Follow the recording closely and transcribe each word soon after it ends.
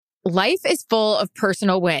Life is full of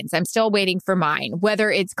personal wins. I'm still waiting for mine.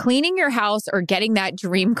 Whether it's cleaning your house or getting that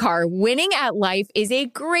dream car, winning at life is a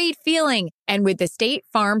great feeling. And with the State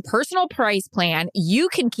Farm Personal Price Plan, you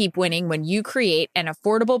can keep winning when you create an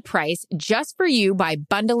affordable price just for you by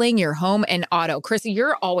bundling your home and auto. Chrissy,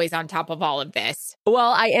 you're always on top of all of this.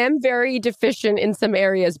 Well, I am very deficient in some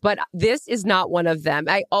areas, but this is not one of them.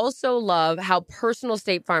 I also love how personal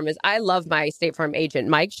State Farm is. I love my State Farm agent,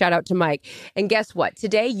 Mike. Shout out to Mike. And guess what?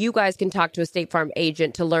 Today, you guys can talk to a State Farm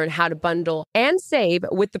agent to learn how to bundle and save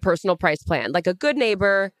with the Personal Price Plan. Like a good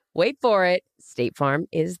neighbor, wait for it, State Farm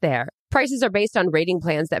is there. Prices are based on rating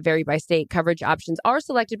plans that vary by state. Coverage options are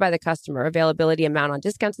selected by the customer. Availability, amount on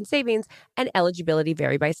discounts and savings, and eligibility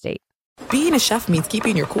vary by state. Being a chef means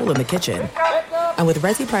keeping your cool in the kitchen. And with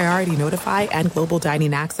Resi Priority Notify and Global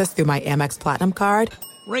Dining Access through my Amex Platinum card,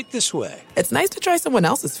 right this way. It's nice to try someone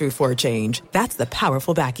else's food for a change. That's the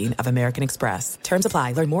powerful backing of American Express. Terms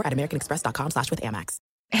apply. Learn more at americanexpress.com/withAmex.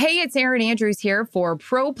 Hey, it's Erin Andrews here for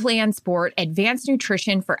Pro Plan Sport, advanced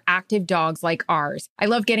nutrition for active dogs like ours. I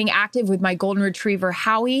love getting active with my golden retriever,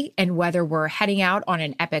 Howie, and whether we're heading out on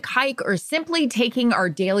an epic hike or simply taking our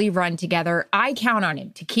daily run together, I count on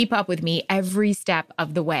him to keep up with me every step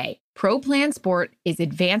of the way. Pro Plan Sport is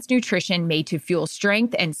advanced nutrition made to fuel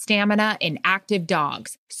strength and stamina in active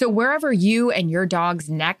dogs. So wherever you and your dog's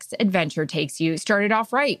next adventure takes you, start it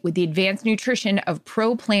off right with the advanced nutrition of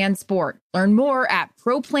Pro Plan Sport. Learn more at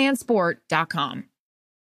ProPlansport.com.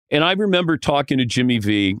 And I remember talking to Jimmy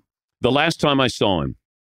V the last time I saw him.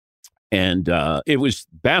 And it was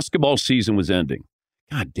basketball season was ending.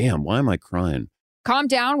 God damn, why am I crying? Calm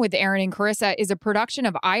Down with Erin and Carissa is a production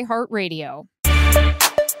of iHeartRadio.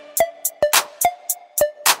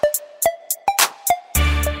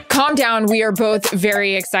 Calm down. We are both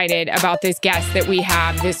very excited about this guest that we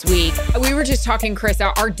have this week. We were just talking,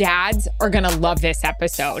 Carissa, our dads are going to love this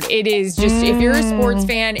episode. It is just, if you're a sports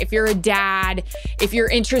fan, if you're a dad, if you're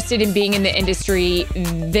interested in being in the industry,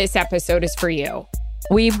 this episode is for you.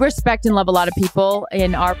 We respect and love a lot of people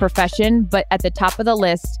in our profession, but at the top of the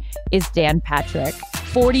list is Dan Patrick.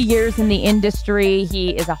 40 years in the industry. He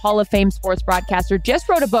is a Hall of Fame sports broadcaster, just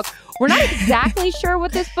wrote a book. We're not exactly sure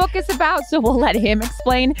what this book is about, so we'll let him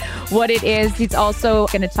explain what it is. He's also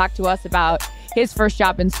going to talk to us about his first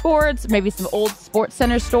job in sports, maybe some old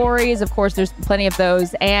SportsCenter stories. Of course, there's plenty of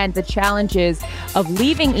those, and the challenges of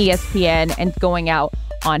leaving ESPN and going out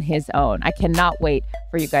on his own. I cannot wait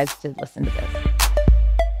for you guys to listen to this.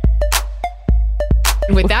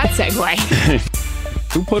 With that segue...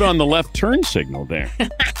 Who put on the left turn signal there?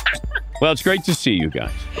 Well, it's great to see you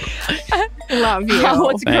guys. Love you. Oh,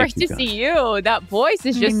 it's great to see you. That voice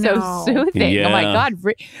is just so soothing. Yeah. Oh, my God.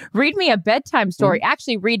 Read me a bedtime story.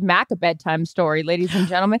 Actually, read Mac a bedtime story, ladies and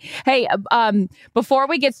gentlemen. Hey, before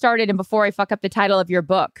we get started and before I fuck up the title of your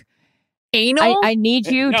book, anal? I need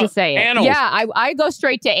you to say it. Annals. Yeah, I go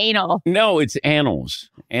straight to anal. No, it's annals.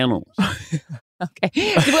 Annals. Okay.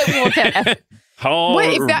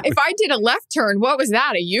 If I did a left turn, what was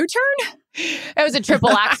that? A U-turn? It was a triple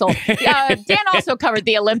axle. Dan also covered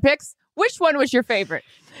the Olympics. Which one was your favorite?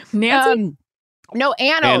 Nancy? No,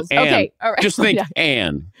 annals. Okay. All right. Just think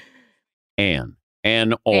Ann. Yes.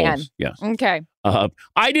 Okay.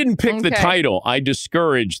 I didn't pick the title. I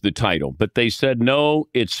discouraged the title, but they said, no,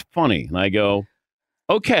 it's funny. And I go,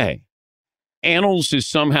 okay. Annals is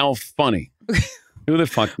somehow funny. Who the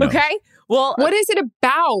fuck knows? Okay. Well, what is it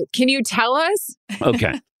about? Can you tell us?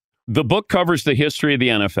 Okay. The book covers the history of the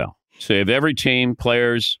NFL. So you have every team,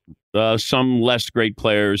 players, some less great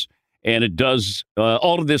players, and it does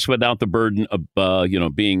all of this without the burden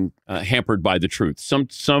of being hampered by the truth. Some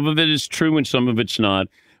of it is true and some of it's not,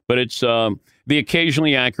 but it's the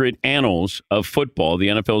occasionally accurate annals of football. The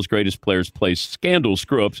NFL's greatest players play scandal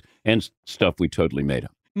screw-ups and stuff we totally made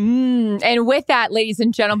up. And with that, ladies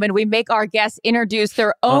and gentlemen, we make our guests introduce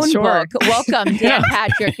their own book. Welcome, Dan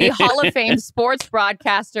Patrick, the Hall of Fame sports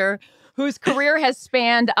broadcaster whose career has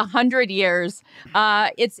spanned 100 years.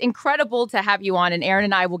 It's incredible to have you on, and Erin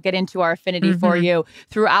and I will get into our affinity for you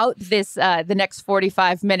throughout this the next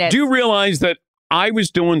 45 minutes. Do you realize that I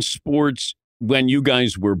was doing sports when you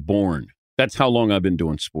guys were born? That's how long I've been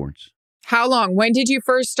doing sports. How long? When did you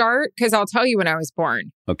first start? Because I'll tell you when I was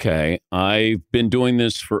born. Okay. I've been doing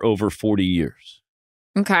this for over 40 years.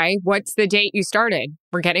 Okay. What's the date you started?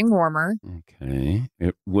 We're getting warmer. Okay.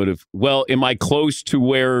 It would have... Well, am I close to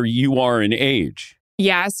where you are in age?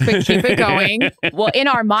 Yes, but keep it going. Well, in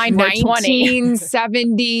our mind, we're 20.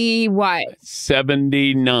 1970 what?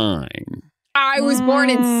 79. I was born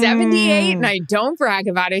in 78, and I don't brag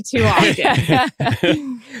about it too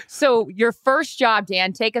often. So your first job,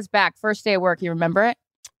 Dan, take us back. First day of work, you remember it?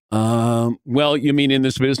 Well, you mean in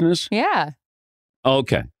this business? Yeah.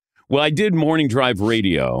 Okay. Well, I did morning drive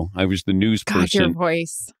radio. I was the news God, person. your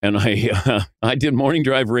voice. And I did morning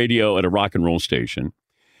drive radio at a rock and roll station.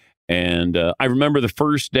 And I remember the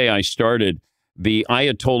first day I started, the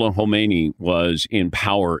Ayatollah Khomeini was in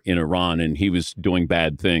power in Iran, and he was doing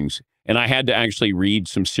bad things. And I had to actually read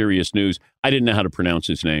some serious news. I didn't know how to pronounce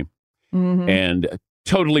his name. Mm-hmm. And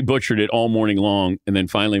totally butchered it all morning long. And then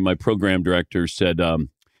finally, my program director said,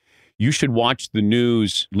 you should watch the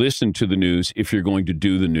news, listen to the news if you're going to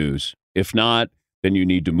do the news. If not, then you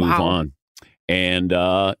need to move on. And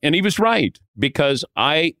he was right, because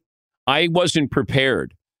I wasn't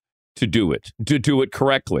prepared to do it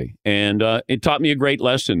correctly. And it taught me a great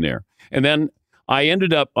lesson there. And then I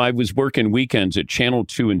was working weekends at Channel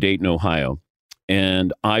 2 in Dayton, Ohio,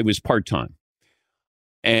 and I was part-time.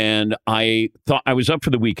 And I thought I was up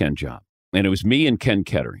for the weekend job. And it was me and Ken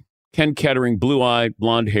Kettering. Ken Kettering, blue-eyed,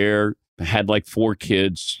 blonde hair, had like 4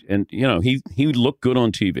 kids. And, he looked good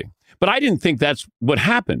on TV. But I didn't think that's what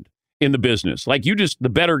happened in the business. Like, the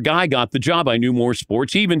better guy got the job. I knew more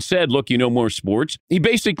sports. He even said, look, you know more sports. He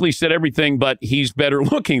basically said everything, but he's better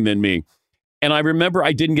looking than me. And I remember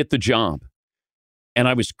I didn't get the job. And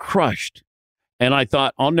I was crushed. And I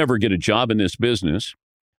thought, I'll never get a job in this business.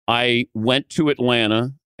 I went to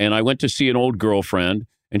Atlanta and I went to see an old girlfriend,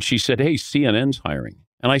 and she said, hey, CNN's hiring.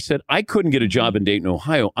 And I said, I couldn't get a job in Dayton,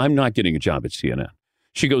 Ohio. I'm not getting a job at CNN.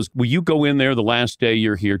 She goes, will you go in there the last day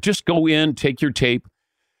you're here? Just go in, take your tape.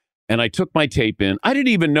 And I took my tape in. I didn't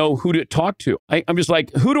even know who to talk to. I was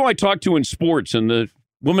like, who do I talk to in sports? And the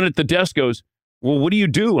woman at the desk goes, well, what do you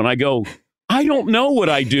do? And I go, I don't know what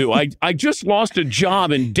I do. I just lost a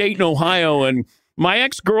job in Dayton, Ohio. And my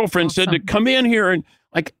ex-girlfriend said to come in here.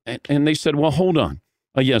 And they said, well, hold on.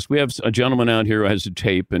 Yes, we have a gentleman out here who has a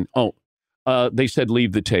tape. And they said,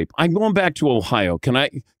 leave the tape. I'm going back to Ohio.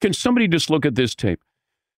 Can somebody just look at this tape?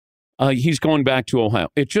 He's going back to Ohio.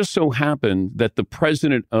 It just so happened that the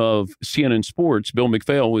president of CNN Sports, Bill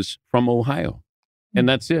McPhail, was from Ohio. And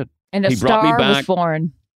that's it. And he brought me back. Was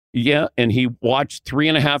born. Yeah, and he watched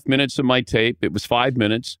 3.5 minutes of my tape. It was 5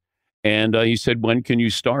 minutes. And he said, when can you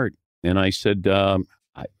start? And I said,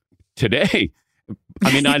 today.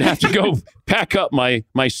 I mean, I'd have to go pack up my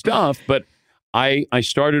stuff, but I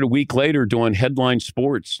started a week later doing headline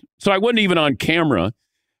sports. So I wasn't even on camera.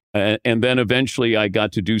 And then eventually I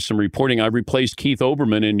got to do some reporting. I replaced Keith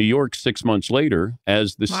Olbermann in New York 6 months later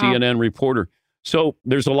as the CNN reporter. So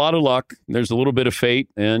there's a lot of luck. There's a little bit of fate,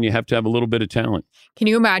 and you have to have a little bit of talent. Can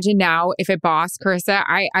you imagine now if it boss, Carissa?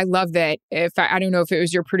 I love that. I don't know if it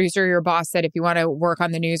was your producer or your boss said if you want to work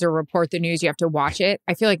on the news or report the news, you have to watch it.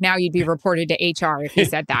 I feel like now you'd be reported to HR if you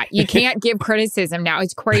said that. You can't give criticism now.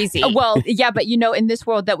 It's crazy. Well, yeah, but in this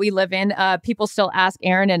world that we live in, people still ask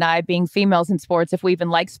Aaron and I, being females in sports, if we even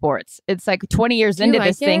like sports. It's like 20 years into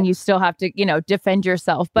this thing, you still have to, defend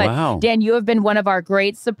yourself. But Dan, you have been one of our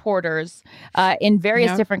great supporters in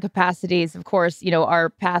various different capacities. Of course, our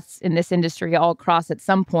paths in this industry all cross at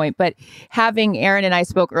some point. But having Aaron and I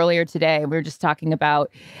spoke earlier today, we were just talking about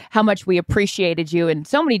how much we appreciated you in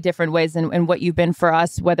so many different ways and what you've been for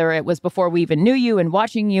us, whether it was before we even knew you and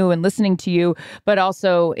watching you and listening to you, but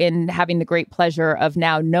also in having the great pleasure of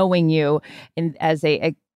now knowing you as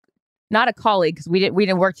a not a colleague, because we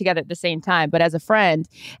didn't work together at the same time, but as a friend.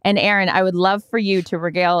 And Aaron, I would love for you to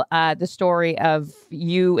regale the story of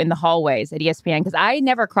you in the hallways at ESPN, because I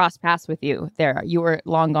never crossed paths with you there. You were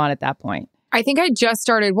long gone at that point. I think I just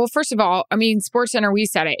started. Well, first of all, SportsCenter, we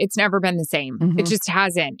said it. It's never been the same. Mm-hmm. It just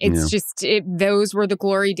hasn't. It's those were the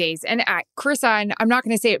glory days. And Carissa, I'm not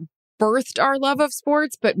going to say it birthed our love of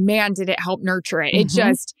sports, but man, did it help nurture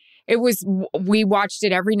it. We watched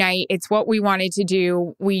it every night. It's what we wanted to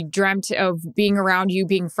do. We dreamt of being around you,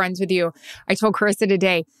 being friends with you. I told Carissa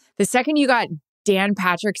today, the second you got Dan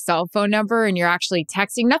Patrick's cell phone number and you're actually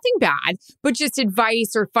texting, nothing bad, but just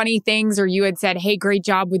advice or funny things, or you had said, hey, great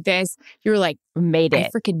job with this. You were like, made it.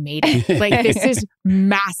 I freaking made it. Like, this is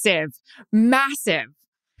massive, massive.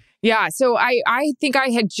 Yeah. So I think I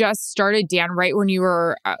had just started, Dan, right when you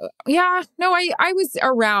were, I was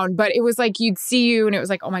around, but it was like you'd see you and it was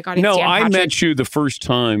like, oh my God, it's Dan Patrick. I met you the first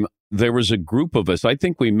time. There was a group of us. I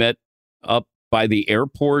think we met up by the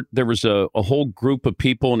airport. There was a whole group of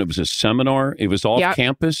people and it was a seminar. It was off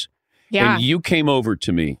campus. Yeah. And you came over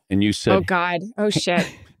to me and you said, oh God. Oh shit.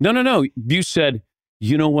 No. You said,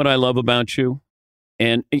 you know what I love about you?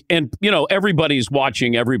 And everybody's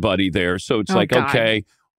watching everybody there. So it's God. Okay.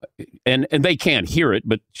 And they can't hear it,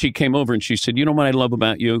 but she came over and she said, you know what I love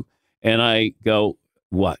about you? And I go,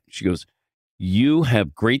 what? She goes, you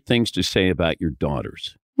have great things to say about your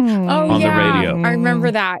daughters on the radio. I remember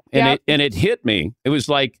that. And it hit me. It was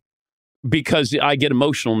like, because I get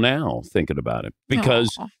emotional now thinking about it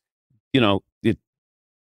because,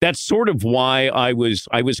 that's sort of why I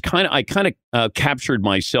kind of captured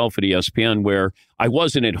myself at ESPN where I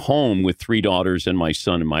wasn't at home with 3 daughters and my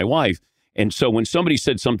son and my wife. And so when somebody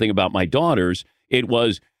said something about my daughters, it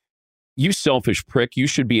was, you selfish prick, you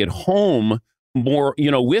should be at home more,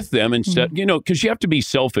 with them instead, because you have to be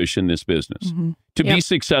selfish in this business. To be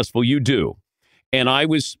successful, you do. And I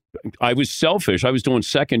was selfish. I was doing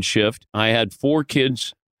second shift. I had 4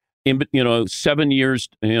 kids in, 7 years,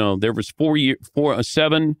 there was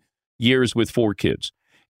 7 years with 4 kids.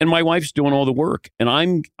 And my wife's doing all the work. And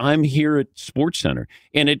I'm here at SportsCenter.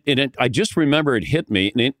 And I just remember it hit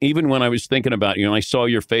me. And even when I was thinking about, I saw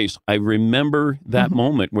your face, I remember that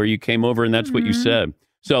moment where you came over and that's what you said.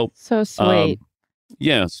 So sweet.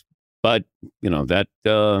 Yes. But,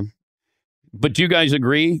 but do you guys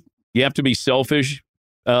agree? You have to be selfish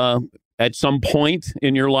at some point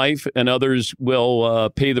in your life, and others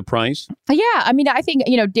will pay the price. Yeah. I mean, I think,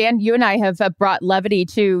 Dan, you and I have brought levity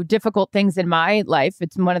to difficult things in my life.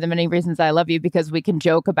 It's one of the many reasons I love you, because we can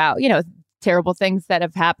joke about, terrible things that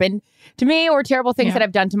have happened to me or terrible things that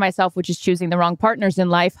I've done to myself, which is choosing the wrong partners in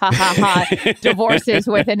life. Ha, ha, ha. Divorces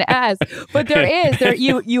with an S. But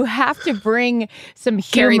you have to bring some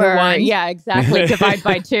humor. Carry the one. Yeah, exactly. Divide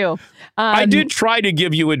by 2. I did try to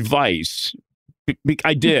give you advice.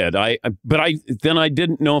 I did. But I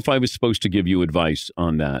didn't know if I was supposed to give you advice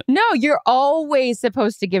on that. No, you're always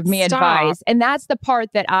supposed to give me advice. And that's the part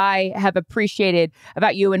that I have appreciated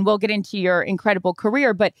about you. And we'll get into your incredible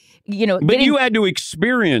career. But, But you had to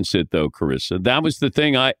experience it, though, Carissa. That was the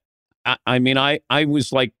thing. I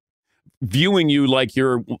was like viewing you like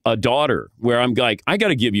you're a daughter, where I'm like, I got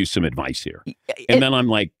to give you some advice here. And then I'm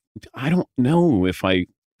like, I don't know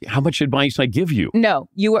how much advice I give you. No,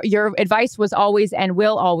 your advice was always and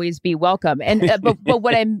will always be welcome. And but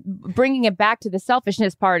what I'm bringing it back to the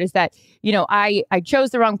selfishness part is that, I chose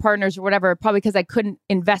the wrong partners or whatever, probably because I couldn't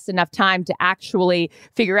invest enough time to actually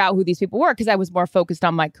figure out who these people were, because I was more focused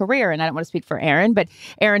on my career. And I don't want to speak for Aaron, but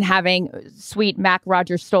Aaron having sweet Mac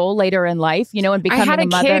Rogers Stoll later in life, and becoming I had a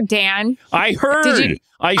mother. kid, Dan. I heard.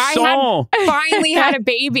 I saw. Finally had a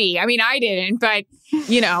baby. I mean, I didn't, but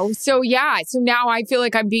so now I feel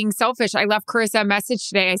like I'm being selfish. I left Carissa a message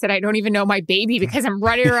today. I said, I don't even know my baby because I'm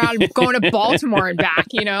running around going to Baltimore and back,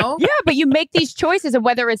 Yeah, but you make these choices, and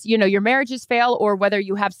whether it's, your marriages fail or whether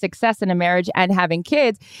you have success in a marriage and having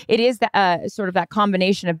kids, it is sort of that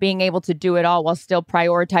combination of being able to do it all while still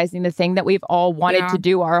prioritizing the thing that we've all wanted to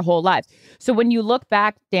do our whole lives. So when you look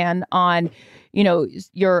back, Dan, on,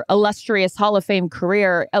 your illustrious Hall of Fame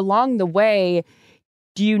career along the way,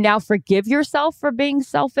 do you now forgive yourself for being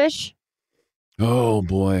selfish? Oh,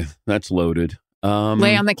 boy, that's loaded.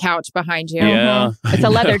 Lay on the couch behind you. Yeah. It's a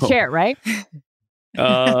leather chair, right?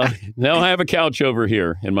 No, I have a couch over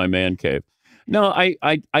here in my man cave. No,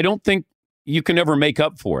 I don't think you can ever make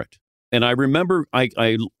up for it. And I remember I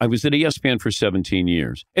was at ESPN for 17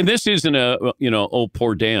 years. And this isn't oh,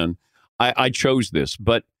 poor Dan. I chose this.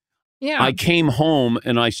 But I came home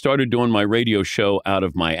and I started doing my radio show out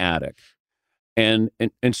of my attic. And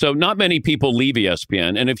so not many people leave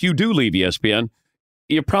ESPN. And if you do leave ESPN,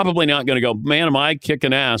 you're probably not going to go, man, am I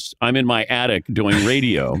kicking ass? I'm in my attic doing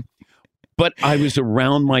radio. But I was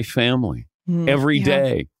around my family every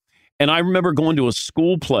day. And I remember going to a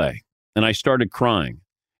school play and I started crying.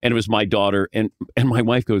 And it was my daughter. And my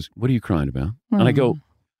wife goes, what are you crying about? And I go,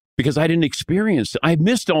 because I didn't experience it. I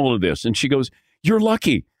missed all of this. And she goes, you're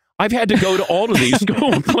lucky. I've had to go to all of these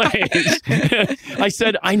school plays. I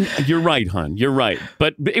said, you're right, hon. You're right.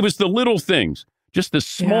 But it was the little things, just the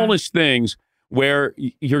smallest things where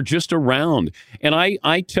you're just around. And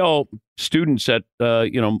I tell students at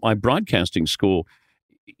my broadcasting school,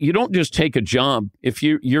 you don't just take a job. If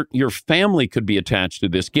your family could be attached to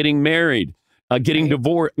this, getting married, getting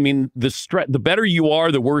divorced. I mean, the better you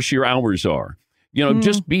are, the worse your hours are.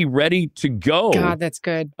 Just be ready to go. God, that's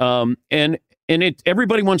good. And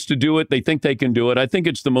everybody wants to do it. They think they can do it. I think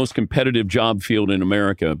it's the most competitive job field in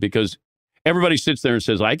America because everybody sits there and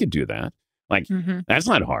says, I could do that. Like, that's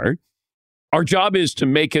not hard. Our job is to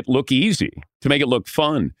make it look easy, to make it look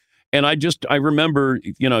fun. And I remember,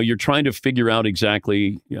 you're trying to figure out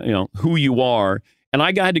exactly, who you are. And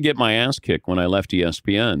I had to get my ass kicked when I left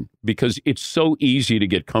ESPN because it's so easy to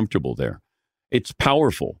get comfortable there. It's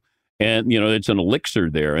powerful. And, it's an elixir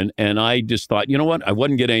there. And I just thought, you know what? I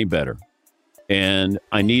wasn't getting any better. And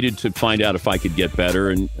I needed to find out if I could get better.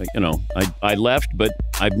 And, I left, but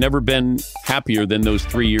I've never been happier than those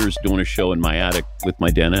 3 years doing a show in my attic with my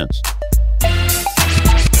Danettes.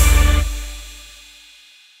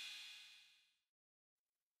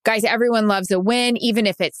 Guys, everyone loves a win, even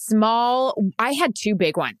if it's small. I had 2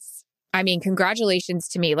 big ones. I mean, congratulations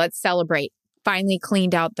to me. Let's celebrate. Finally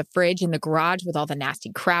cleaned out the fridge in the garage with all the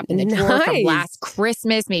nasty crap in the drawer from last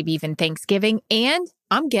Christmas, maybe even Thanksgiving. And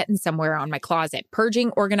I'm getting somewhere on my closet.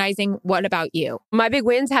 Purging, organizing. What about you? My big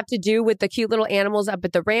wins have to do with the cute little animals up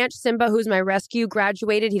at the ranch. Simba, who's my rescue,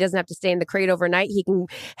 graduated. He doesn't have to stay in the crate overnight. He can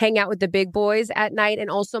hang out with the big boys at night.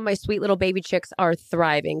 And also my sweet little baby chicks are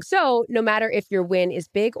thriving. So no matter if your win is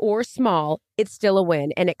big or small, it's still a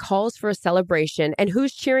win. And it calls for a celebration. And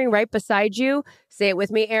who's cheering right beside you? Say it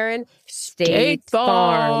with me, Aaron. State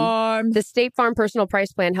Farm. The State Farm Personal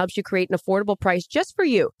Price Plan helps you create an affordable price just for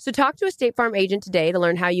you. So talk to a State Farm agent today to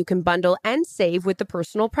learn how you can bundle and save with the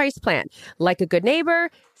Personal Price Plan. Like a good neighbor,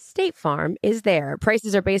 State Farm is there.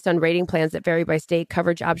 Prices are based on rating plans that vary by state.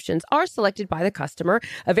 Coverage options are selected by the customer.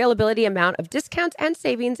 Availability, amount of discounts and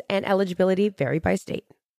savings, and eligibility vary by state.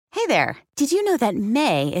 Hey there. Did you know that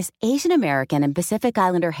May is Asian American and Pacific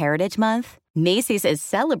Islander Heritage Month? Macy's is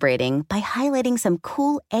celebrating by highlighting some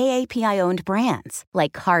cool AAPI-owned brands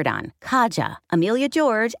like Cardon, Kaja, Amelia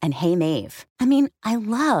George, and Hey Mave. I mean, I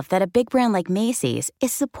love that a big brand like Macy's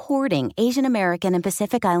is supporting Asian American and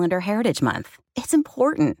Pacific Islander Heritage Month. It's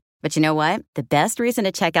important. But you know what? The best reason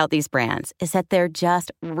to check out these brands is that they're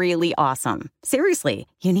just really awesome. Seriously,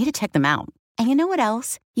 you need to check them out. And you know what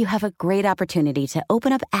else? You have a great opportunity to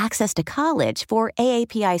open up access to college for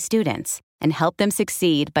AAPI students and help them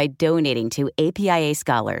succeed by donating to APIA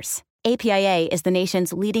Scholars. APIA is the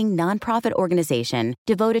nation's leading nonprofit organization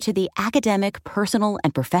devoted to the academic, personal,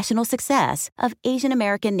 and professional success of Asian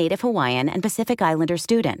American, Native Hawaiian, and Pacific Islander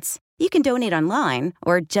students. You can donate online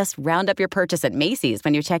or just round up your purchase at Macy's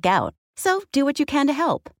when you check out. So do what you can to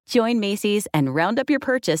help. Join Macy's and round up your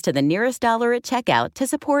purchase to the nearest dollar at checkout to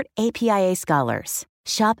support APIA Scholars.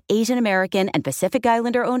 Shop Asian American and Pacific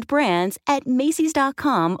Islander-owned brands at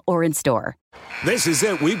Macy's.com or in store. This is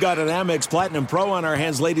it. We've got an Amex Platinum Pro on our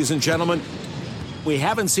hands, ladies and gentlemen. We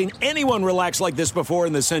haven't seen anyone relax like this before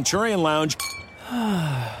in the Centurion Lounge.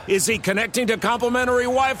 Is he connecting to complimentary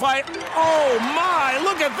Wi-Fi? Oh, my!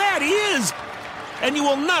 Look at that! He is! And you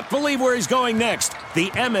will not believe where he's going next.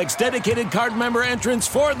 The Amex dedicated card member entrance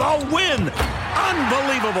for the win.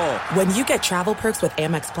 Unbelievable. When you get travel perks with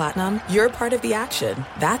Amex Platinum, you're part of the action.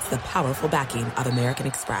 That's the powerful backing of American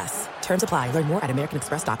Express. Terms apply. Learn more at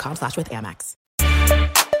americanexpress.com/withAmex.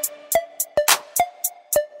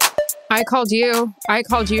 I called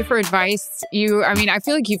you for advice. I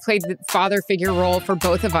feel like you played the father figure role for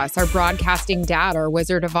both of us, our broadcasting dad, our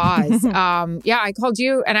Wizard of Oz. I called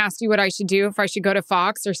you and asked you what I should do, if I should go to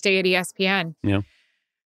Fox or stay at ESPN. Yeah.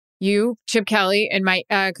 You, Chip Kelly, and my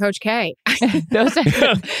Coach K. those are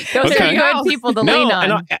good people to lean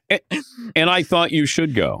on. And I thought you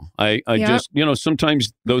should go. I just,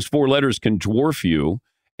 sometimes those 4 letters can dwarf you.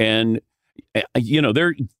 And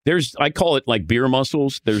there's I call it like beer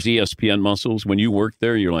muscles. There's ESPN muscles. When you work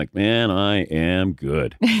there, you're like, man, I am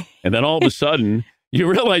good. And then all of a sudden, you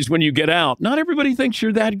realize when you get out, not everybody thinks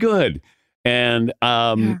you're that good. And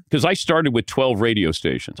because I started with 12 radio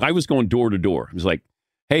stations, I was going door to door. It was like,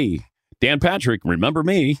 hey, Dan Patrick, remember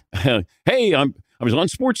me? Hey, I was on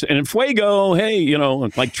Sports and in Fuego. Hey,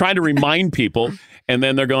 like trying to remind people. And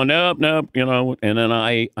then they're going, nope. And then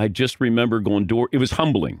I just remember going door. It was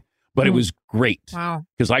humbling. But it was great. Wow.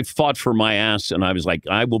 Because I fought for my ass and I was like,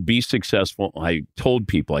 I will be successful. I told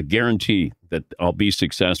people, I guarantee that I'll be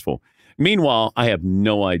successful. Meanwhile, I have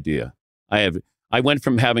no idea. I went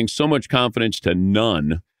from having so much confidence to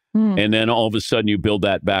none. And then all of a sudden you build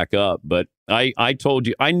that back up. But I told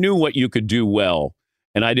you, I knew what you could do well.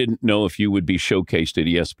 And I didn't know if you would be showcased at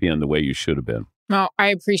ESPN the way you should have been. No, I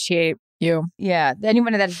appreciate you. Yeah.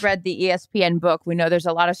 Anyone that's read the ESPN book, we know there's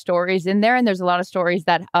a lot of stories in there and there's a lot of stories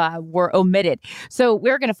that were omitted. So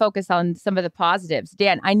we're going to focus on some of the positives.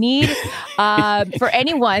 Dan, I need, for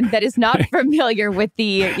anyone that is not familiar with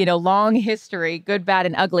the, long history, good, bad,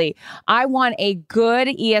 and ugly, I want a good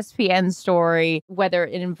ESPN story, whether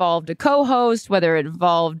it involved a co-host, whether it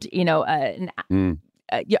involved,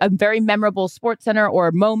 a very memorable SportsCenter or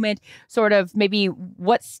a moment, sort of maybe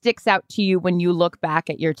what sticks out to you when you look back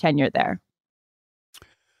at your tenure there?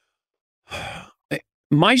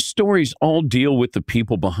 My stories all deal with the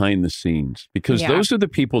people behind the scenes because those are the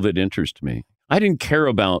people that interest me. I didn't care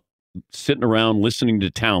about sitting around listening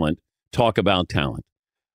to talent talk about talent.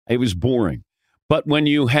 It was boring. But when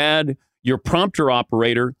you had your prompter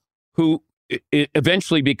operator who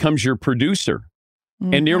eventually becomes your producer,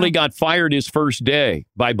 and nearly got fired his first day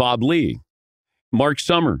by Bob Lee. Mark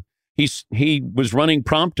Summer, he was running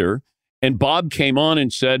prompter, and Bob came on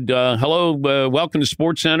and said, hello, welcome to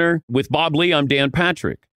SportsCenter. With Bob Lee, I'm Dan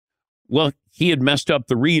Patrick. Well, he had messed up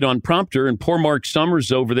the read on prompter, and poor Mark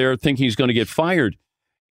Summers over there thinking he's going to get fired.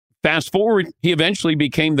 Fast forward, he eventually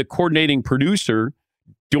became the coordinating producer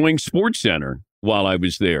doing SportsCenter while I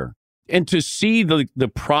was there. And to see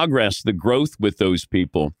the progress, the growth with those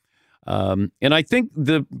people. And I think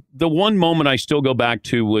the one moment I still go back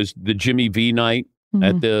to was the Jimmy V night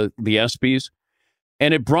at the ESPYs.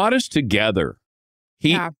 And it brought us together.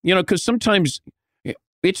 Because sometimes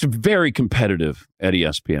it's very competitive at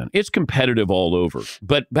ESPN. It's competitive all over.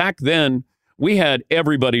 But back then, we had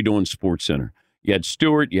everybody doing SportsCenter. You had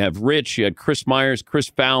Stewart, you have Rich, you had Chris Myers, Chris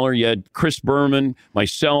Fowler, you had Chris Berman,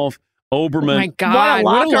 myself, Oberman. Oh my God,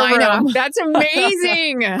 what a lineup. That's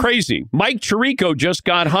amazing. Crazy. Mike Tirico just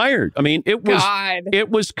got hired. I mean, it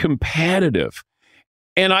was competitive.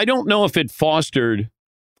 And I don't know if it fostered,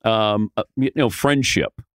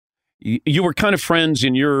 friendship. You were kind of friends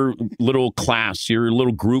in your little class, your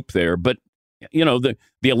little group there. But, the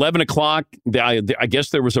 11 o'clock, I guess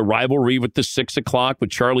there was a rivalry with the 6 o'clock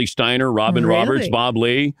with Charlie Steiner, Robin Roberts, Bob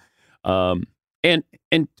Lee. And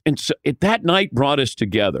so that night brought us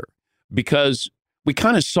together because we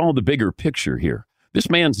kind of saw the bigger picture here.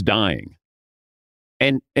 This man's dying.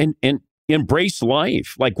 And embrace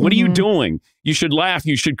life. Like, what are you doing? You should laugh.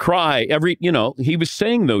 You should cry. He was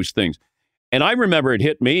saying those things. And I remember it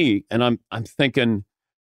hit me, and I'm thinking,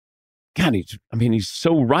 God, he's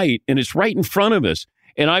so right, and it's right in front of us.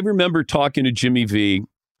 And I remember talking to Jimmy V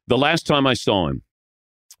the last time I saw him,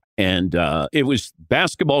 and it was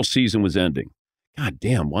basketball season was ending. God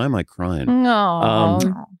damn, why am I crying?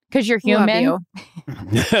 No, because you're human.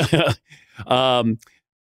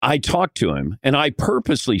 I talked to him, and I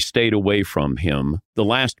purposely stayed away from him the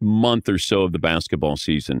last month or so of the basketball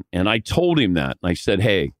season. And I told him that. And I said,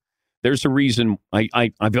 hey, there's a reason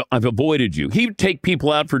I've avoided you. He'd take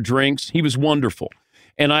people out for drinks. He was wonderful.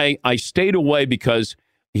 And I stayed away because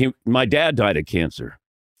my dad died of cancer.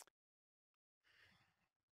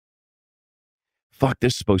 Fuck,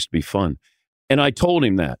 this is supposed to be fun. And I told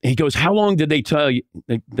him that. He goes, how long did they tell you?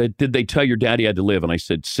 Did they tell your daddy had to live? And I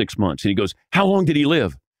said, 6 months. And he goes, how long did he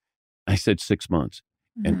live? I said 6 months.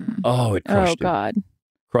 And it crushed him. God.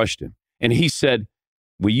 Crushed him. And he said,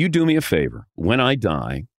 will you do me a favor? When I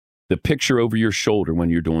die, the picture over your shoulder when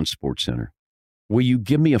you're doing SportsCenter, will you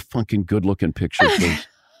give me a fucking good looking picture, please?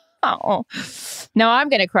 Oh, no, I'm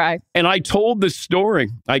going to cry. And I told this story.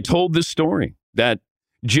 That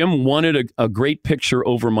Jim wanted a great picture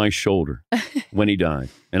over my shoulder when he died.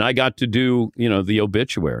 And I got to do, the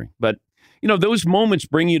obituary. But, those moments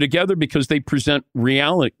bring you together because they present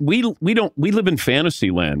reality. We live in fantasy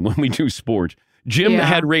land when we do sports. Jim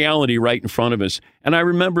had reality right in front of us. And I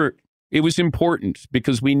remember it was important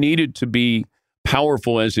because we needed to be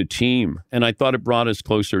powerful as a team. And I thought it brought us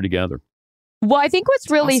closer together. Well, I think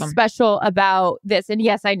what's really special about this, and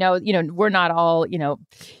yes, I know, we're not all,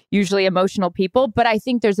 usually emotional people, but I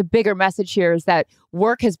think there's a bigger message here is that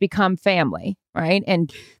work has become family, right?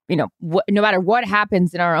 And, no matter what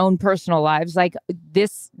happens in our own personal lives, like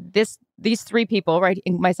these three people, right,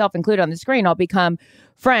 myself included on the screen, all become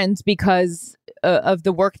friends because of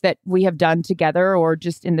the work that we have done together or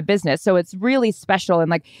just in the business. So it's really special.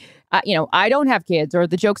 And like, I don't have kids or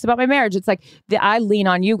the jokes about my marriage. It's like I lean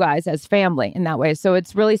on you guys as family in that way. So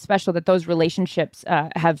it's really special that those relationships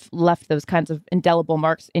have left those kinds of indelible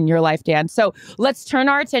marks in your life, Dan. So let's turn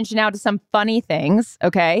our attention now to some funny things.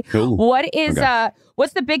 Okay. Cool.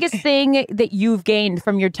 What's the biggest thing that you've gained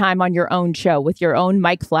from your time on your own show with your own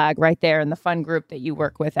Mike Flag right there in the fun group that you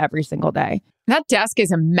work with every single day? That desk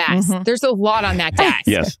is a mess. There's a lot on that desk.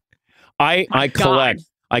 Yes. I collect. God.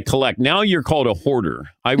 I collect. Now you're called a hoarder.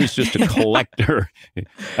 I was just a collector.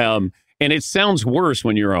 And it sounds worse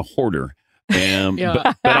when you're a hoarder.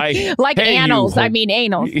 But I like annals. I mean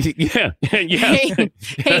annals. Yeah. Yes.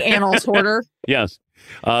 Hey, annals hoarder. Yes.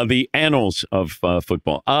 The annals of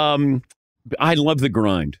football. I love the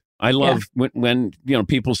grind. I love when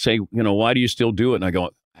people say, why do you still do it? And I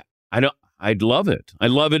go, I'd love it. I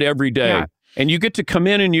love it every day. Yeah. And you get to come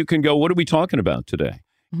in and you can go, what are we talking about today?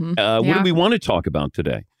 What do we want to talk about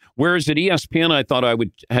today? Whereas at ESPN, I thought I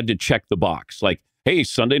had to check the box. Like, hey,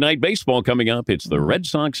 Sunday night baseball coming up. It's the Red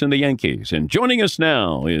Sox and the Yankees. And joining us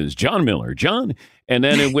now is John Miller. John. And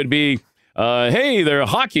then it would be, hey, their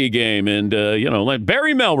hockey game. And, like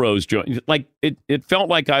Barry Melrose joined. Like, it felt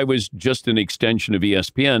like I was just an extension of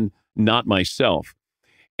ESPN, not myself.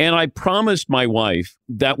 And I promised my wife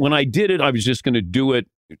that when I did it, I was just going to do it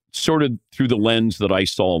sort of through the lens that I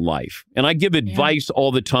saw life. And I give advice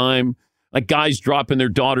all the time, like guys dropping their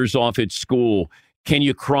daughters off at school. Can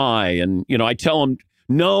you cry? And, I tell them,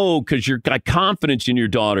 No, because you've got confidence in your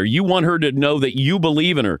daughter. You want her to know that you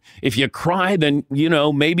believe in her. If you cry, then,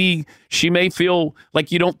 maybe she may feel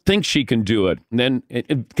like you don't think she can do it. And then,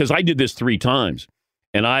 because I did this 3 times,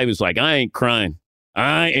 and I was like, I ain't crying.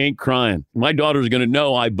 My daughter's going to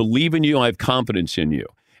know I believe in you. I have confidence in you.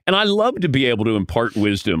 And I love to be able to impart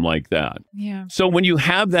wisdom like that. Yeah. So when you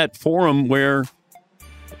have that forum where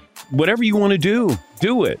whatever you want to do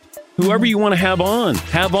it. Whoever you want to have on.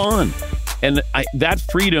 And that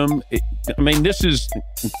freedom, this is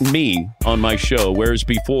me on my show, whereas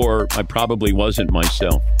before I probably wasn't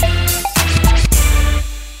myself.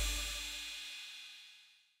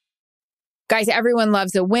 Guys, everyone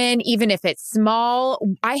loves a win, even if it's small.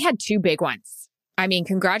 I had 2 big ones.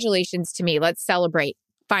 Congratulations to me. Let's celebrate.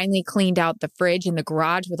 Finally cleaned out the fridge in the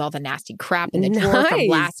garage with all the nasty crap in the drawer from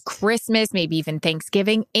last Christmas, maybe even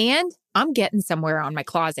Thanksgiving. And I'm getting somewhere on my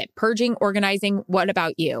closet. Purging, organizing. What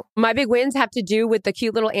about you? My big wins have to do with the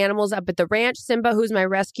cute little animals up at the ranch. Simba, who's my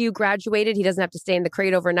rescue, graduated. He doesn't have to stay in the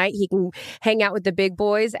crate overnight. He can hang out with the big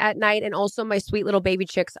boys at night. And also my sweet little baby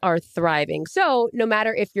chicks are thriving. So no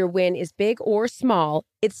matter if your win is big or small,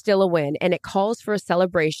 it's still a win. And it calls for a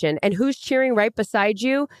celebration. And who's cheering right beside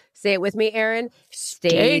you? Say it with me, Aaron.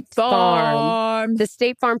 State Farm. The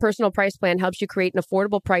State Farm Personal Price Plan helps you create an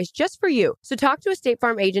affordable price just for you. So talk to a State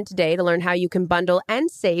Farm agent today to learn how you can bundle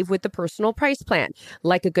and save with the Personal Price Plan.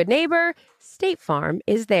 Like a good neighbor, State Farm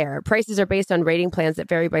is there. Prices are based on rating plans that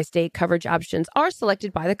vary by state. Coverage options are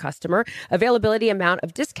selected by the customer. Availability, amount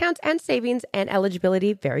of discounts and savings, and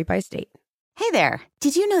eligibility vary by state. Hey there.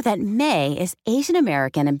 Did you know that May is Asian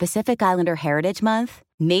American and Pacific Islander Heritage Month?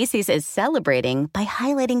 Macy's is celebrating by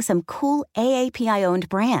highlighting some cool AAPI-owned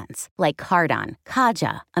brands like Cardon,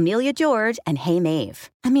 Kaja, Amelia George, and Hey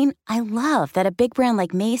Mave. I love that a big brand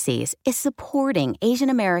like Macy's is supporting Asian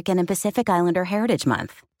American and Pacific Islander Heritage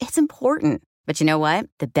Month. It's important. But you know what?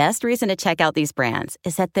 The best reason to check out these brands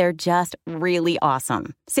is that they're just really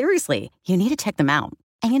awesome. Seriously, you need to check them out.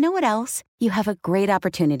 And you know what else? You have a great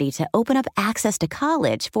opportunity to open up access to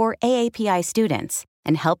college for AAPI students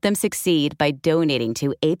and help them succeed by donating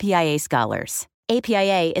to APIA Scholars.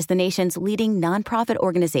 APIA is the nation's leading nonprofit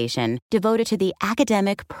organization devoted to the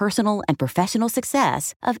academic, personal, and professional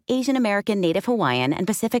success of Asian American, Native Hawaiian, and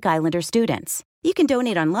Pacific Islander students. You can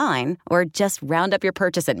donate online or just round up your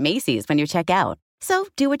purchase at Macy's when you check out. So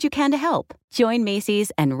do what you can to help. Join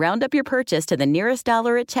Macy's and round up your purchase to the nearest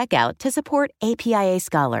dollar at checkout to support APIA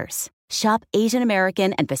Scholars. Shop Asian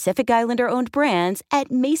American and Pacific Islander-owned brands at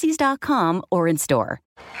Macys.com or in store.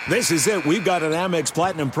 This is it. We've got an Amex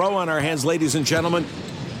Platinum Pro on our hands, ladies and gentlemen.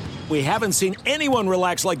 We haven't seen anyone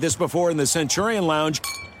relax like this before in the Centurion Lounge.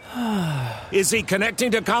 Is he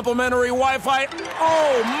connecting to complimentary Wi-Fi?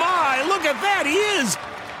 Oh, my! Look at that! He is!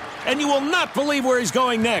 And you will not believe where he's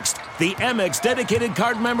going next. The Amex dedicated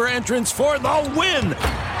card member entrance for the win.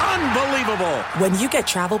 Unbelievable. When you get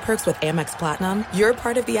travel perks with Amex Platinum, you're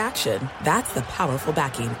part of the action. That's the powerful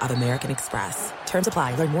backing of American Express. Terms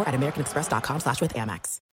apply. Learn more at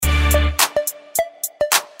americanexpress.com/withAmex.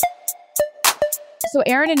 So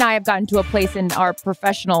Aaron and I have gotten to a place in our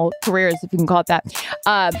professional careers, if you can call it that,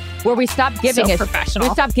 where we stopped giving professional.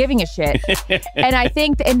 We stopped giving a shit. And I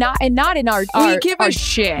think, and not in our we give a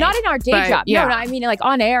shit, not in our day job. Yeah. No, like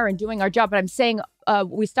on air and doing our job. But I'm saying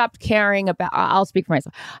we stopped caring about. I'll speak for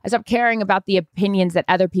myself. I stopped caring about the opinions that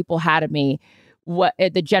other people had of me. What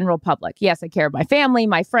the general public. Yes, I care about my family,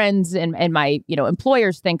 my friends, and my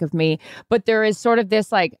employers think of me. But there is sort of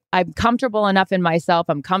this like I'm comfortable enough in myself.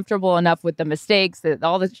 I'm comfortable enough with the mistakes,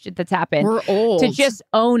 all the shit that's happened. We're old to just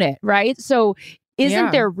own it, right? So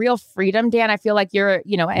isn't there real freedom, Dan? I feel like you're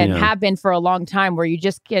and have been for a long time, where you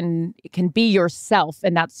just can be yourself,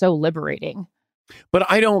 and that's so liberating. But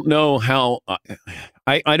I don't know how.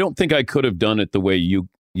 I don't think I could have done it the way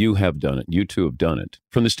you have done it. You two have done it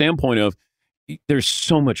from the standpoint of. There's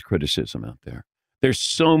so much criticism out there. There's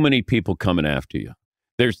so many people coming after you.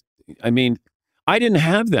 I didn't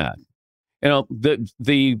have that.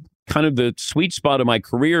 The kind of the sweet spot of my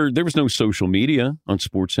career, there was no social media on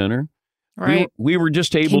SportsCenter. Right. We were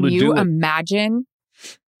just able to do it. Can you imagine?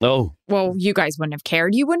 Oh. Well, you guys wouldn't have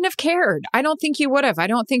cared. You wouldn't have cared. I don't think you would have. I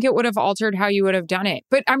don't think it would have altered how you would have done it.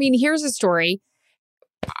 But here's a story.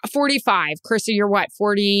 45. Krista, you're what?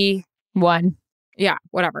 41? Yeah,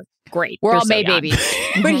 whatever. Great. We're all May babies.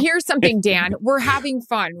 But here's something, Dan. We're having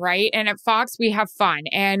fun, right? And at Fox, we have fun.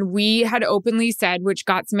 And we had openly said, which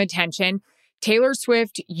got some attention, Taylor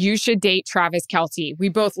Swift, you should date Travis Kelce. We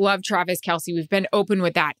both love Travis Kelce. We've been open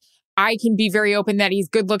with that. I can be very open that he's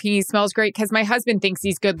good looking, he smells great, because my husband thinks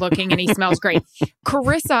he's good looking and he smells great.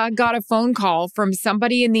 Carissa got a phone call from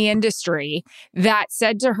somebody in the industry that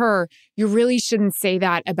said to her, you really shouldn't say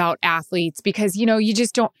that about athletes because, you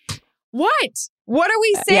just don't. What are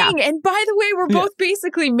we saying? Yeah. And by the way, we're both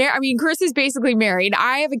basically married. I mean, Chris is basically married.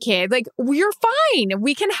 I have a kid. Like, we're fine.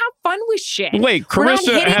 We can have fun with shit. Wait, Carissa, we're not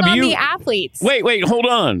hitting on the athletes. Wait, hold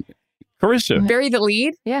on. Carissa. Bury the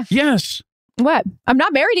lead? Yeah. Yes. What? I'm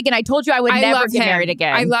not married again. I told you I would never get married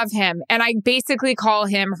again. I love him. And I basically call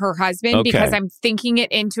him her husband because I'm thinking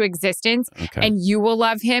it into existence. Okay. And you will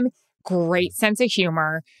love him. Great sense of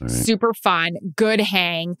humor, super fun, good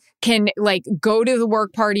hang, can go to the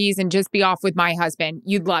work parties and just be off with my husband.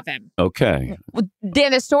 You'd love him. Okay. Well,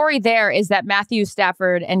 Dan, the story there is that Matthew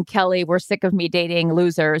Stafford and Kelly were sick of me dating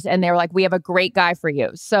losers. And they were like, we have a great guy for you.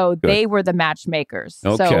 So they were the matchmakers.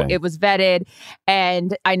 Okay. So it was vetted.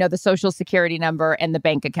 And I know the social security number and the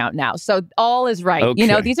bank account now. So all is right.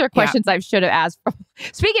 Okay. These are questions I should have asked.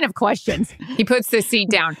 Speaking of questions, he puts the seat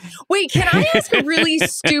down. Wait, can I ask a really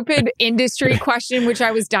stupid industry question, which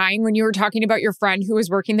I was dying when you were talking about your friend who was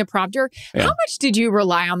working the prompter? Yeah. How much did you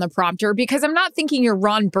rely on the prompter? Because I'm not thinking you're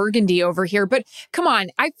Ron Burgundy over here, but come on,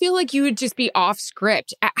 I feel like you would just be off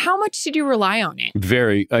script. How much did you rely on it?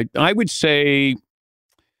 Very. I would say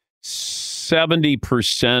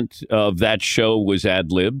 70% of that show was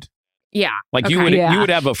ad-libbed. Yeah. You would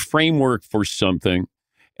have a framework for something.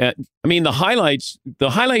 The highlights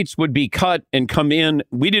would be cut and come in.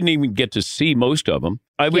 We didn't even get to see most of them.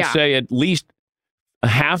 I would say at least a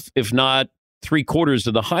half, if not 3/4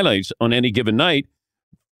 of the highlights on any given night.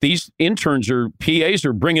 These interns or PAs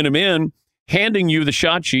are bringing them in, handing you the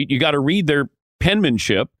shot sheet. You got to read their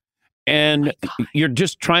penmanship, and you're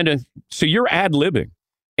just trying to. So you're ad-libbing,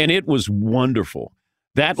 and it was wonderful.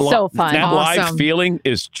 That so fun, that awesome. Live feeling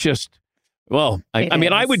is just. Well,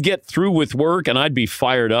 I would get through with work and I'd be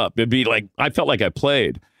fired up. It'd be like, I felt like I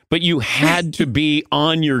played, but you had to be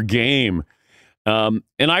on your game. And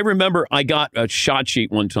I remember I got a shot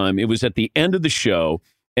sheet one time. It was at the end of the show.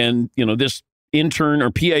 And, this intern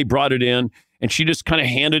or PA brought it in and she just kind of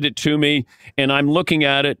handed it to me. And I'm looking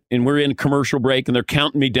at it and we're in commercial break and they're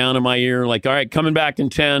counting me down in my ear. Like, all right, coming back in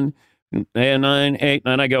 10 and 9, 8.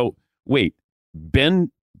 And I go, wait,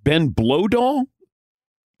 Ben Blowdoll?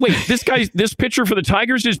 Wait, this pitcher for the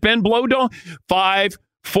Tigers is Ben Blowdoll? 5,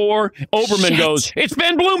 4. Oberman goes, it's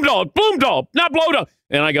Ben Bloomdahl, not Blowdoll.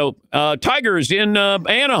 And I go, Tigers in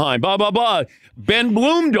Anaheim, blah, blah, blah. Ben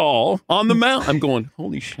Bloomdahl on the mound. I'm going,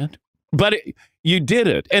 holy shit. But you did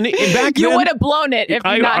it. And back you then, would have blown it if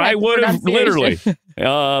I would have literally.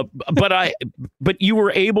 But you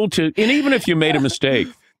were able to, and even if you made a mistake,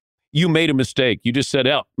 you just said,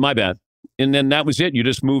 oh, my bad. And then that was it. You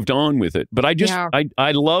just moved on with it. But I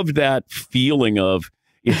loved that feeling of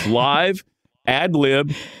it's live, ad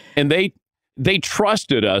lib, and they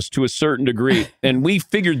trusted us to a certain degree. And we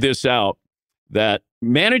figured this out, that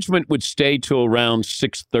management would stay till around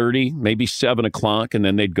 6:30, maybe 7 o'clock, and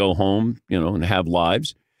then they'd go home, and have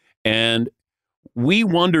lives. And we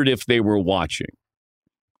wondered if they were watching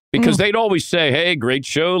because they'd always say, hey, great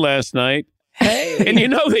show last night. Hey. And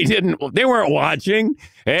they weren't watching.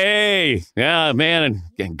 Hey, yeah, man,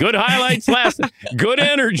 good highlights last night. Good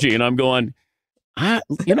energy. And I'm going,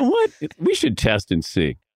 you know what? We should test and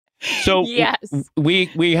see. So yes.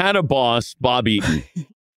 we had a boss, Bob Eaton,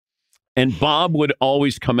 and Bob would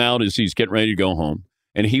always come out as he's getting ready to go home.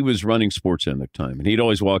 And he was running SportsCenter at the time. And he'd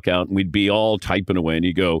always walk out and we'd be all typing away. And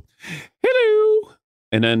he'd go, hello.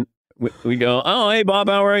 And then we go, oh, hey, Bob,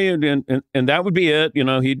 how are you? And that would be it.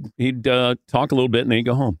 He'd talk a little bit and then he'd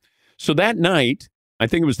go home. So that night, I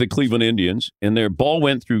think it was the Cleveland Indians, and their ball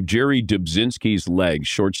went through Jerry Dubzinski's legs,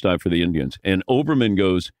 shortstop for the Indians. And Oberman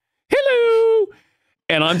goes, hello.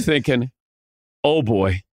 And I'm thinking, oh,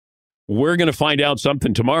 boy, we're going to find out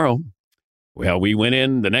something tomorrow. Well, we went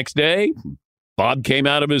in the next day. Bob came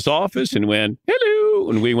out of his office and went, hello.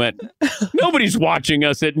 And we went, nobody's watching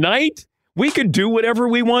us at night. We could do whatever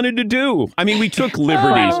we wanted to do. I mean, we took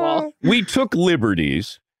liberties. We took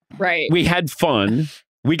liberties. Right. We had fun.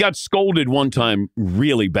 We got scolded one time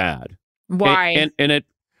really bad. Why? And it,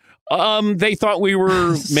 they thought we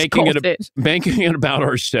were making it about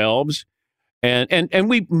ourselves. And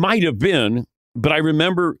we might have been, but I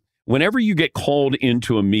remember whenever you get called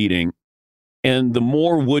into a meeting and the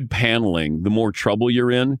more wood paneling, the more trouble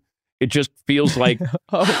you're in. It just feels like...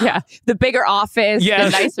 The bigger office, the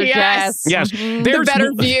nicer dress. Yes. The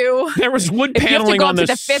better view. There was wood paneling on the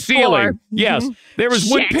ceiling. Floor. Yes. There was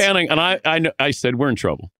wood paneling. And I said, we're in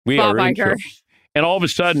trouble. We are in trouble. And all of a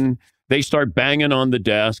sudden, they start banging on the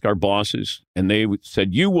desk, our bosses, and they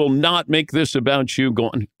said, "You will not make this about you."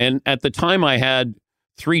 And at the time I had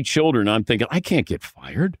 3 children. I'm thinking, I can't get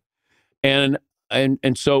fired. And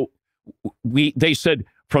so they said,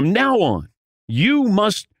 from now on, you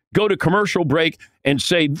must go to commercial break and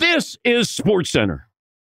say, "This is SportsCenter."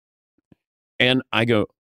 And I go,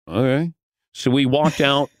 okay. So we walked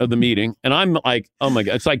out of the meeting, and I'm like, oh my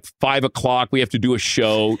God, it's like 5 o'clock. We have to do a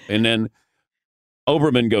show. And then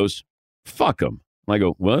Oberman goes, "Fuck him." I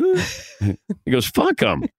go, "What?" He goes, "Fuck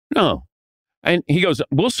him." No. And he goes,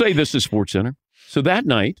 "We'll say this is SportsCenter." So that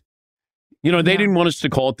night, they didn't want us to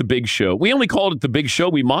call it The Big Show. We only called it The Big Show.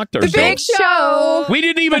 We mocked ourselves. The Big Show. We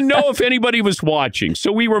didn't even know if anybody was watching.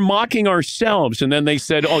 So we were mocking ourselves. And then they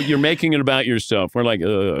said, "Oh, you're making it about yourself." We're like,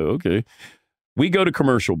 okay. We go to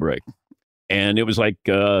commercial break. And it was like,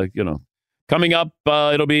 coming up,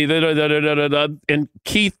 it'll be, and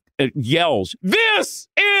Keith yells, "This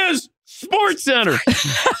is SportsCenter."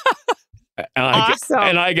 Awesome.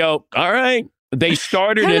 And I go, all right. They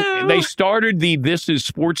started the "This is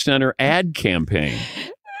SportsCenter" ad campaign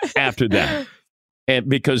after that. And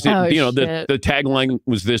because, the tagline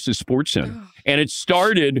was "This is SportsCenter." And it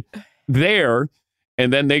started there.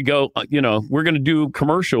 And then they go, we're going to do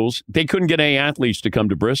commercials. They couldn't get any athletes to come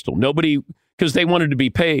to Bristol. Nobody, because they wanted to be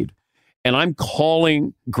paid. And I'm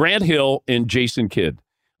calling Grant Hill and Jason Kidd.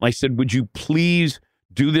 I said, "Would you please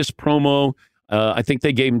do this promo?" I think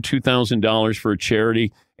they gave him $2,000 for a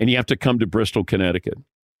charity, and you have to come to Bristol, Connecticut.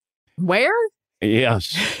 Where?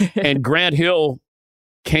 Yes. And Grant Hill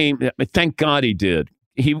came. Thank God he did.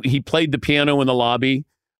 He played the piano in the lobby.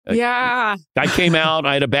 Yeah. I came out.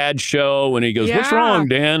 I had a bad show, and he goes, "What's wrong,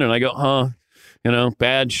 Dan?" And I go,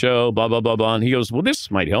 bad show, blah, blah, blah, blah. And he goes, "Well, this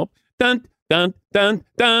might help." Dun, dun, dun,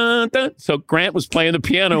 dun, dun. So Grant was playing the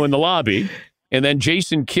piano in the lobby, and then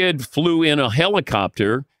Jason Kidd flew in a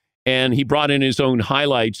helicopter, and he brought in his own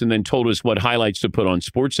highlights and then told us what highlights to put on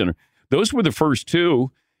SportsCenter. Those were the first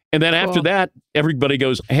 2. And then after that, everybody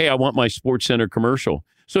goes, "Hey, I want my SportsCenter commercial."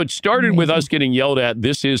 So it started with us getting yelled at,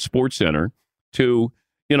 "This is SportsCenter," to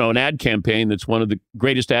an ad campaign that's one of the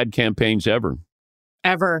greatest ad campaigns ever.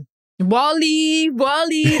 Ever. Wally.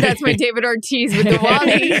 That's my David Ortiz with the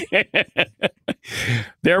Wally.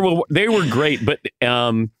 They were great, but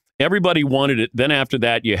everybody wanted it. Then after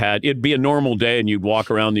that, it'd be a normal day, and you'd walk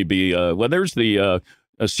around. You'd be, there's the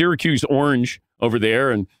Syracuse Orange over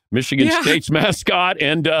there, and Michigan State's mascot,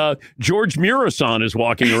 and George Murasan is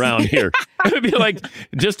walking around here. It'd be like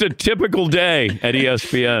just a typical day at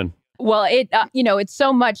ESPN. Well, it's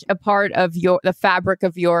so much a part of the fabric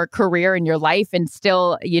of your career and your life, and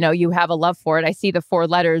still, you have a love for it. I see the 4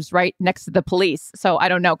 letters right next to the police, so I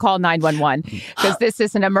don't know. Call 911 because this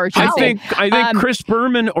is an emergency. I think Chris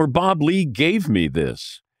Berman or Bob Lee gave me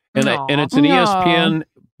this, and it's an ESPN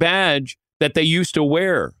badge that they used to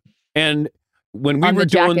wear. And when we were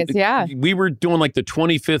doing, we were doing like the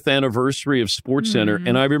 25th anniversary of SportsCenter,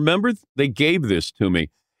 and I remember they gave this to me.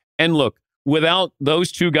 And look. Without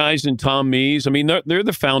those 2 guys and Tom Mees, I mean, they're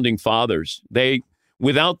the founding fathers.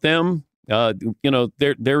 Without them,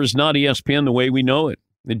 there is not ESPN the way we know it.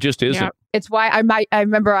 It just isn't. Yeah. It's why I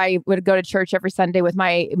remember I would go to church every Sunday with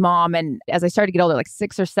my mom. And as I started to get older, like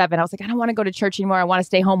 6 or 7, I was like, I don't want to go to church anymore. I want to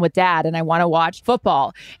stay home with Dad and I want to watch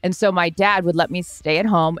football. And so my dad would let me stay at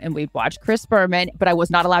home and we'd watch Chris Berman, but I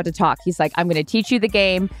was not allowed to talk. He's like, "I'm going to teach you the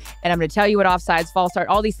game and I'm going to tell you what offsides, false start,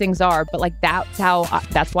 all these things are." But like, that's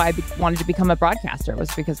why I wanted to become a broadcaster,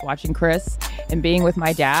 was because watching Chris and being with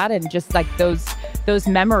my dad and just like those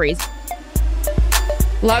memories.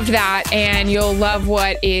 Loved that. And you'll love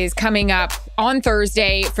what is coming up on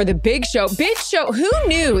Thursday for the Big Show. Big Show. Who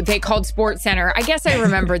knew they called SportsCenter? I guess I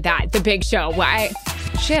remembered that. The Big Show. I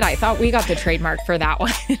thought we got the trademark for that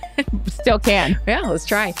one. Still can. Yeah, let's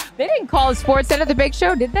try. They didn't call SportsCenter the Big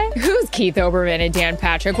Show, did they? Who's Keith Oberman and Dan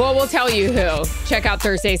Patrick? Well, we'll tell you who. Check out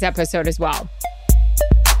Thursday's episode as well.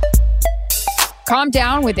 Calm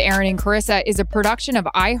Down with Aaron and Carissa is a production of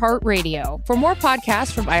iHeartRadio. For more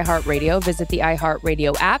podcasts from iHeartRadio, visit the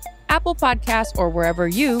iHeartRadio app, Apple Podcasts, or wherever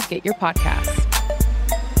you get your podcasts.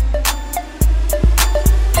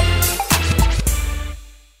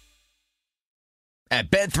 At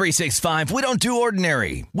Bet365, we don't do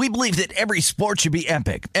ordinary. We believe that every sport should be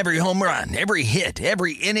epic. Every home run, every hit,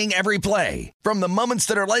 every inning, every play. From the moments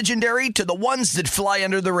that are legendary to the ones that fly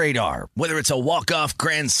under the radar. Whether it's a walk-off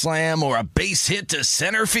grand slam or a base hit to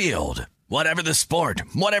center field. Whatever the sport,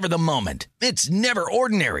 whatever the moment. It's never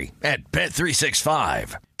ordinary at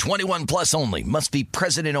Bet365. 21 plus only. Must be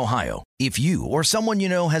present in Ohio. If you or someone you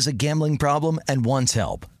know has a gambling problem and wants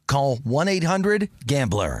help, call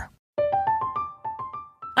 1-800-GAMBLER.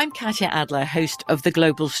 I'm Katya Adler, host of The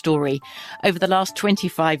Global Story. Over the last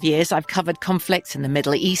 25 years, I've covered conflicts in the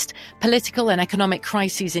Middle East, political and economic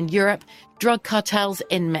crises in Europe, drug cartels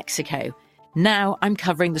in Mexico. Now I'm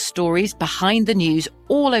covering the stories behind the news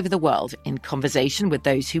all over the world in conversation with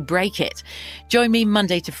those who break it. Join me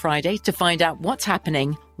Monday to Friday to find out what's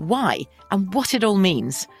happening, why, and what it all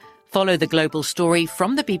means. Follow The Global Story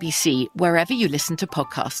from the BBC wherever you listen to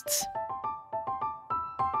podcasts.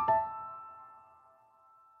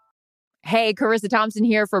 Hey, Carissa Thompson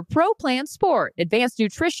here for Pro Plan Sport, advanced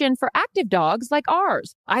nutrition for active dogs like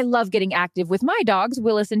ours. I love getting active with my dogs,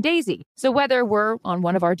 Willis and Daisy. So whether we're on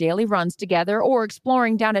one of our daily runs together or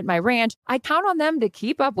exploring down at my ranch, I count on them to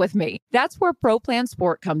keep up with me. That's where Pro Plan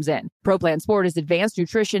Sport comes in. Pro Plan Sport is advanced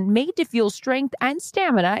nutrition made to fuel strength and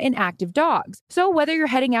stamina in active dogs. So whether you're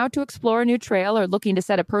heading out to explore a new trail or looking to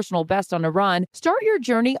set a personal best on a run, start your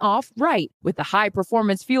journey off right with the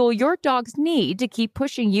high-performance fuel your dogs need to keep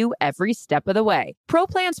pushing you every step of the way. Pro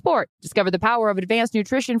Plan Sport. Discover the power of advanced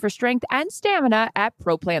nutrition for strength and stamina at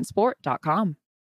ProPlansport.com.